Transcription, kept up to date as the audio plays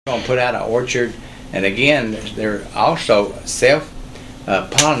Going to put out an orchard, and again, they're also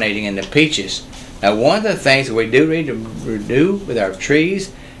self-pollinating in the peaches. Now, one of the things that we do need to do with our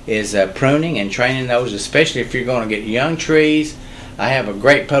trees is pruning and training those, especially if you're going to get young trees. I have a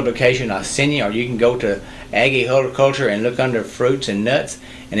great publication I'll send you, or you can go to Agri Horticulture and look under fruits and nuts,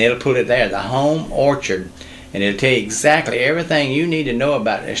 and it'll put it there, the home orchard, and it'll tell you exactly everything you need to know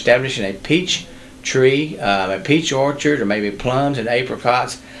about establishing a peach tree, a peach orchard, or maybe plums and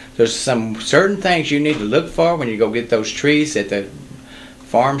apricots. There's some certain things you need to look for when you go get those trees at the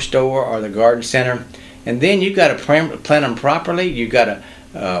farm store or the garden center, and then you've got to plant them properly. You've got to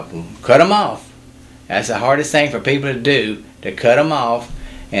cut them off. That's the hardest thing for people to do, to cut them off,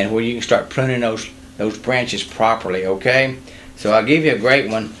 and where you can start pruning those branches properly. Okay, so I'll give you a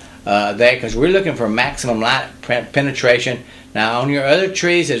great one there, because we're looking for maximum light penetration. Now, on your other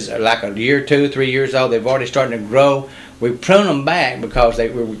trees, it's like a year, 2, 3 years old. They've already started to grow. We prune them back because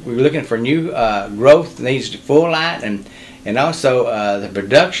we're looking for new growth. Needs full light, and also the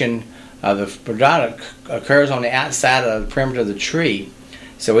production of the product occurs on the outside of the perimeter of the tree.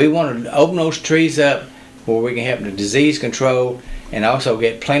 So we want to open those trees up where we can help the disease control and also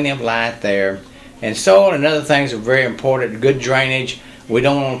get plenty of light there. And soil and other things are very important. Good drainage. We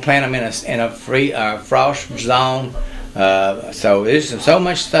don't want to plant them in a free frost zone. So there's so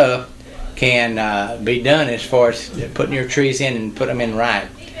much stuff can be done as far as putting your trees in and put them in right.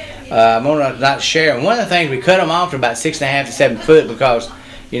 I'm going to not share. One of the things, we cut them off to about 6.5 to 7 foot because,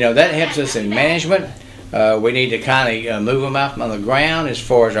 you know, that helps us in management. We need to kind of move them up on the ground as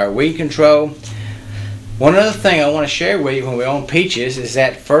far as our weed control. One other thing I want to share with you when we're on peaches is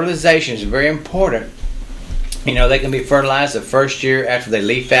that fertilization is very important. You know, they can be fertilized the first year after they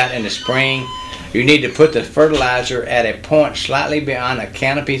leaf out in the spring. You need to put the fertilizer at a point slightly beyond the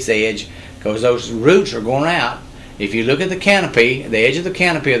canopy's edge, because those roots are going out. If you look at the canopy, the edge of the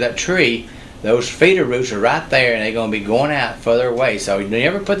canopy of that tree, those feeder roots are right there, and they're going to be going out further away. So you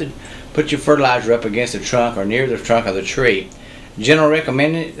never put your fertilizer up against the trunk or near the trunk of the tree. General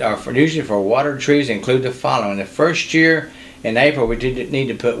recommended, usually for water trees, include the following. The first year in April, we need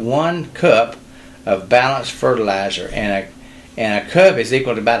to put 1 cup of balanced fertilizer, and a cup is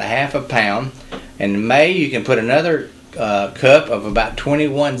equal to about 1/2 pound. In May, you can put another cup of about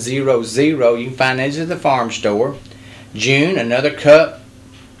 2100. You can find these at the farm store. June, another cup,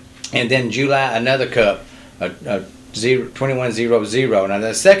 and then July, another cup, 2100. Now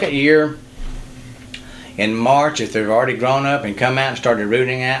the second year, in March, if they've already grown up and come out and started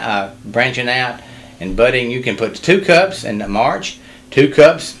rooting out, branching out and budding, you can put 2 cups in March, 2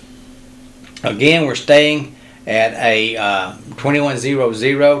 cups. Again, we're staying at a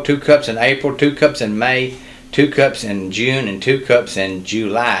 2100, 2 cups in April, 2 cups in May, 2 cups in June, and 2 cups in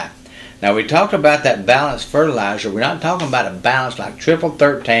July. Now, we talked about that balanced fertilizer. We're not talking about a balance like triple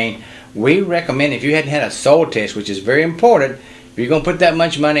 13. We recommend, if you hadn't had a soil test, which is very important, if you're going to put that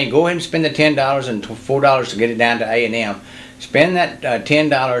much money, go ahead and spend the $10 and $4 to get it down to A&M. Spend that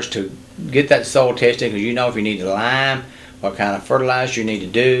 $10 to get that soil tested, because you know if you need lime, what kind of fertilizer you need to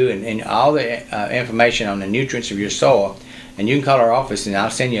do, and all the information on the nutrients of your soil. And you can call our office, and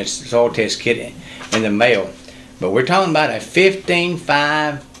I'll send you a soil test kit in the mail. But we're talking about a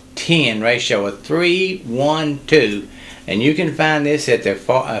 15:5:10 ratio, a 3:1:2, and you can find this at the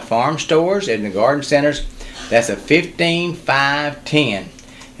farm stores and the garden centers. That's a 15:5:10.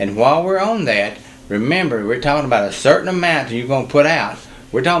 And while we're on that, remember, we're talking about a certain amount that you're going to put out.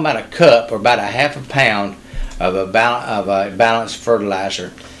 We're talking about a cup, or about 1/2 pound of a balanced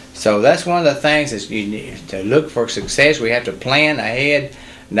fertilizer. So that's one of the things that you need to look for success. We have to plan ahead,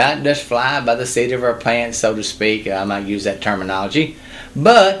 not just fly by the seat of our pants, so to speak. I might use that terminology,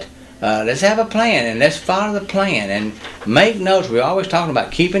 but let's have a plan, and let's follow the plan and make notes. We're always talking about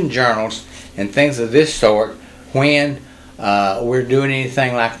keeping journals and things of this sort when we're doing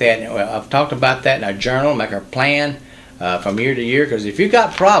anything like that. I've talked about that in our journal. Make our plan from year to year, because if you've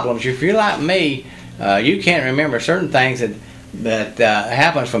got problems, if you're like me, you can't remember certain things that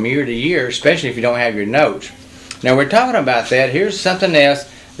happens from year to year, especially if you don't have your notes. Now, we're talking about that. Here's something else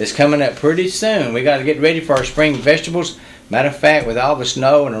that's coming up pretty soon. We got to get ready for our spring vegetables. Matter of fact, with all the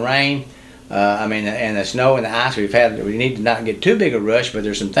snow and the rain, and the snow and the ice we've had, we need to not get too big a rush, but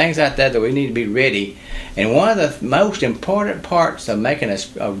there's some things out there that we need to be ready. And one of the most important parts of making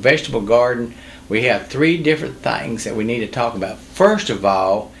a vegetable garden, we have 3 different things that we need to talk about. First of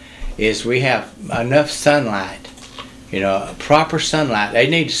all, is we have enough sunlight, you know, proper sunlight. They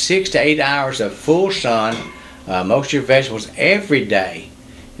need 6 to 8 hours of full sun, most of your vegetables, every day.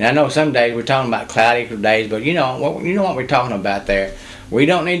 And I know some days we're talking about cloudy days, but you know what we're talking about there. We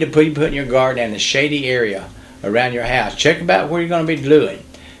don't need to put in your garden in a shady area around your house. Check about where you're going to be doing.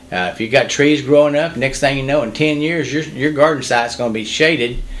 If you got trees growing up, next thing you know, in 10 years, your garden site's going to be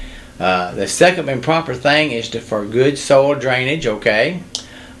shaded. The second improper thing is for good soil drainage. Okay,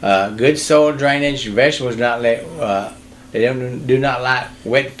 good soil drainage. Vegetables do not like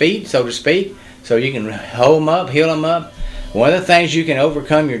wet feet, so to speak. So you can hold them up, heal them up. One of the things you can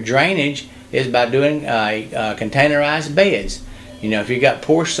overcome your drainage is by doing containerized beds. You know, if you got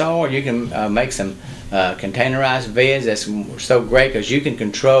poor soil, you can make some containerized beds. That's so great because you can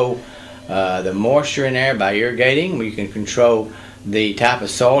control the moisture in there by irrigating. You can control the type of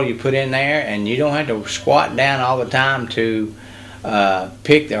soil you put in there, and you don't have to squat down all the time to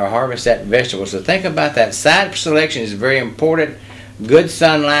pick or harvest that vegetable. So think about that. Site selection is very important. Good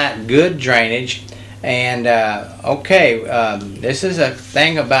sunlight, good drainage, and this is a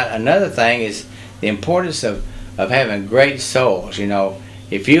thing about another thing is the importance of having great soils. You know,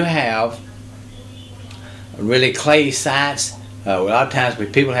 if you have really clay sites, a lot of times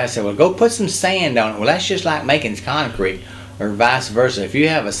people have said, well, go put some sand on it. Well, that's just like making concrete, or vice versa. If you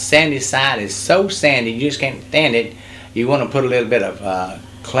have a sandy site, it's so sandy you just can't stand it, you want to put a little bit of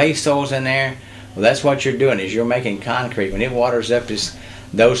clay soils in there. Well, that's what you're doing, is you're making concrete. When it waters up,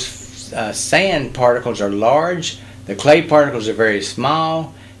 those sand particles are large, the clay particles are very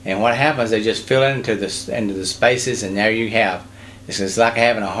small, and what happens, they just fill into the spaces, and there you have. It's like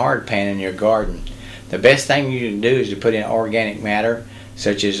having a hard pan in your garden. The best thing you can do is to put in organic matter,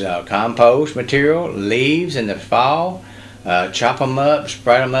 such as compost material, leaves in the fall. Chop them up,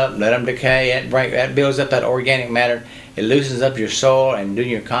 spread them up, let them decay. That builds up that organic matter. It loosens up your soil, and doing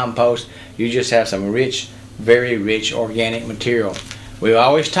your compost, you just have some rich, very rich organic material. We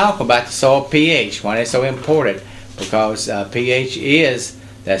always talk about the soil pH, why it's so important, because pH is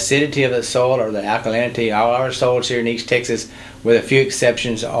the acidity of the soil, or the alkalinity. All our soils here in East Texas, with a few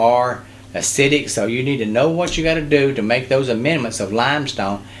exceptions, are acidic. So you need to know what you got to do to make those amendments of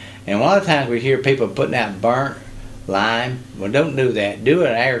limestone. And a lot of times we hear people putting out burnt lime. Well, don't do that. Do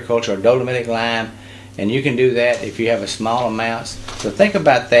an agricultural dolomitic lime, and you can do that if you have a small amounts. So think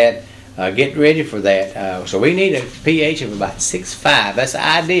about that. Get ready for that. So we need a pH of about 6.5. That's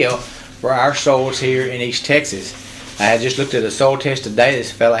ideal for our soils here in East Texas. I had just looked at a soil test today.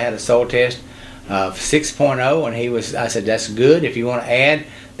 This fella had a soil test of 6.0, and I said, that's good. If you want to add,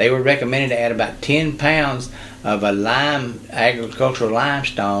 they were recommended to add about 10 pounds of a agricultural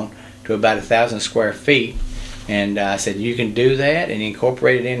limestone to about 1,000 square feet. And I said, you can do that and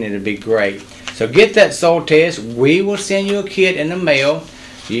incorporate it in, it'll be great. So get that soil test. We will send you a kit in the mail.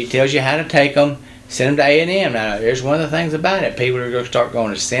 It tells you how to take them. Send them to A&M. Now, here's one of the things about it. People are going to start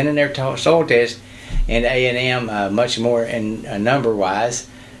going to sending their soil test into A&M much more in number-wise,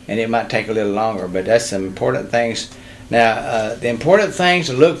 and it might take a little longer, but that's some important things. Now, the important things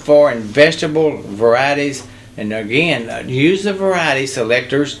to look for in vegetable varieties, and again, use the variety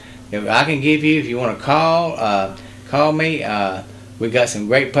selectors. If I can give you, if you want to call me. We got some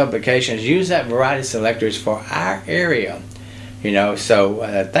great publications. Use that variety selectors for our area. You know, so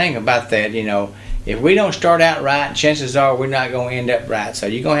the thing about that, you know, if we don't start out right, chances are we're not going to end up right. So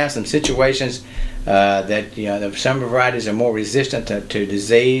you're going to have some situations that, you know, some varieties are more resistant to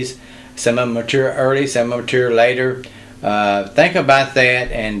disease. Some of them mature early, some of them mature later. Think about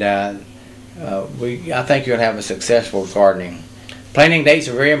that, and I think you'll have a successful gardening. Planting dates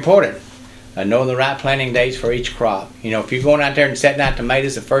are very important. Know the right planting dates for each crop. You know, if you're going out there and setting out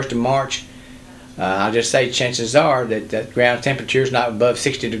tomatoes the 1st of March, I'll just say chances are that ground temperature is not above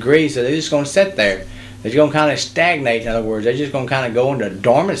 60 degrees, so they're just going to sit there. They're going to kind of stagnate. In other words, they're just going to kind of go into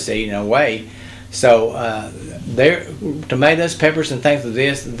dormancy in a way. So tomatoes, peppers, and things like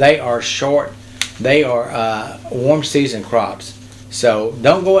this, they are short. They are warm season crops. So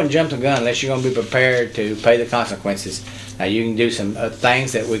don't go and jump the gun unless you're going to be prepared to pay the consequences. Now you can do some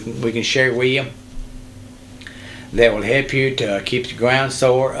things that we can share with you that will help you to keep the ground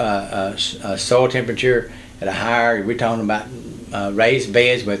soil temperature at a higher. We're talking about raised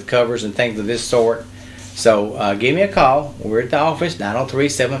beds with covers and things of this sort. So give me a call. We're at the office,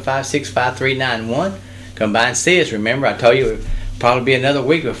 903-756-5391. Come by and see us. Remember, I told you it'll probably be another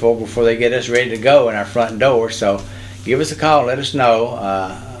week before they get us ready to go in our front door. So give us a call, let us know,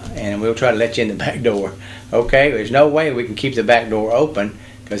 and we'll try to let you in the back door. Okay, there's no way we can keep the back door open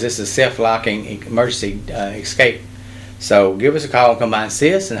because it's a self-locking emergency escape. So give us a call, come by and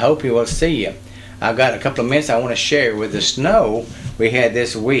see us, and hope we will see you. I've got a couple of minutes I want to share. With the snow we had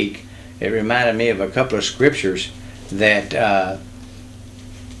this week, it reminded me of a couple of scriptures that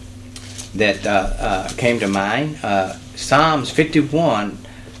came to mind. Psalms 51,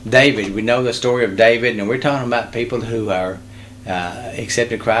 David. We know the story of David, and we're talking about people who are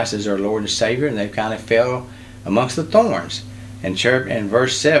accepted Christ as their Lord and Savior, and they kind of fell amongst the thorns. And in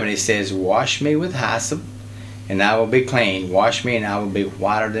verse 7 it says, wash me with hyssop, and I will be clean. Wash me, and I will be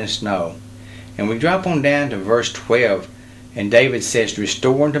whiter than snow. And we drop on down to verse 12, and David says,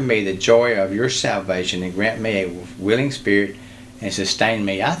 restore unto me the joy of your salvation, and grant me a willing spirit, and sustain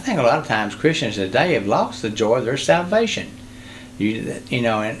me. I think a lot of times Christians today have lost the joy of their salvation. You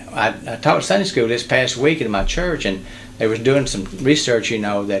know, and I taught Sunday school this past week in my church, and they was doing some research, you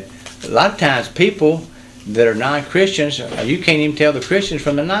know, that a lot of times people that are non-Christians, you can't even tell the Christians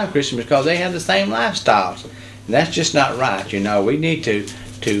from the non-Christians because they have the same lifestyles. And that's just not right. You know, we need to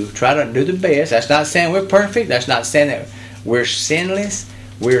try to do the best. That's not saying we're perfect. That's not saying that we're sinless.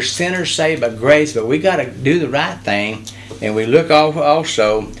 We're sinners saved by grace, but we got to do the right thing. And we look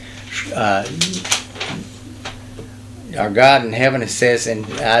also, our God in heaven, it says in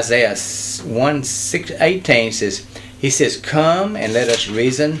Isaiah 1:18 says, He says, come and let us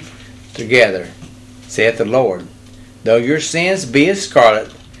reason together, saith the Lord. Though your sins be as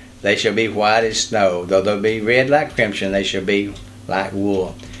scarlet, they shall be white as snow. Though they be red like crimson, they shall be like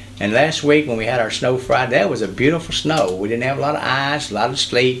wool. And last week when we had our snow Friday, that was a beautiful snow. We didn't have a lot of ice, a lot of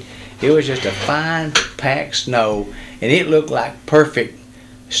sleet. It was just a fine packed snow, and it looked like perfect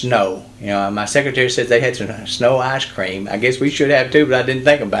snow. You know, my secretary said they had some snow ice cream. I guess we should have too, but I didn't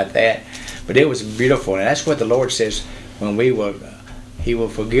think about that. But it was beautiful, and that's what the Lord says when He will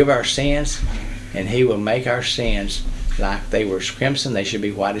forgive our sins, and He will make our sins like they were crimson. They should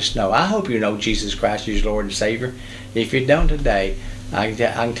be white as snow. I hope you know Jesus Christ is your Lord and Savior. If you don't today, I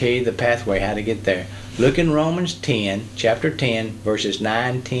can tell you the pathway how to get there. Look in Romans 10, chapter 10, verses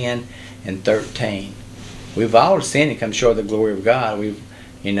 9, 10, and 13. We've all sinned and come short of the glory of God.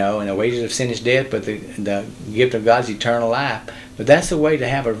 You know, and the wages of sin is death, but the gift of God is eternal life. But that's the way to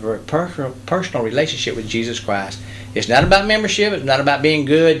have a very personal relationship with Jesus Christ. It's not about membership. It's not about being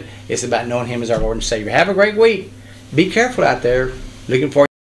good. It's about knowing Him as our Lord and Savior. Have a great week. Be careful out there looking for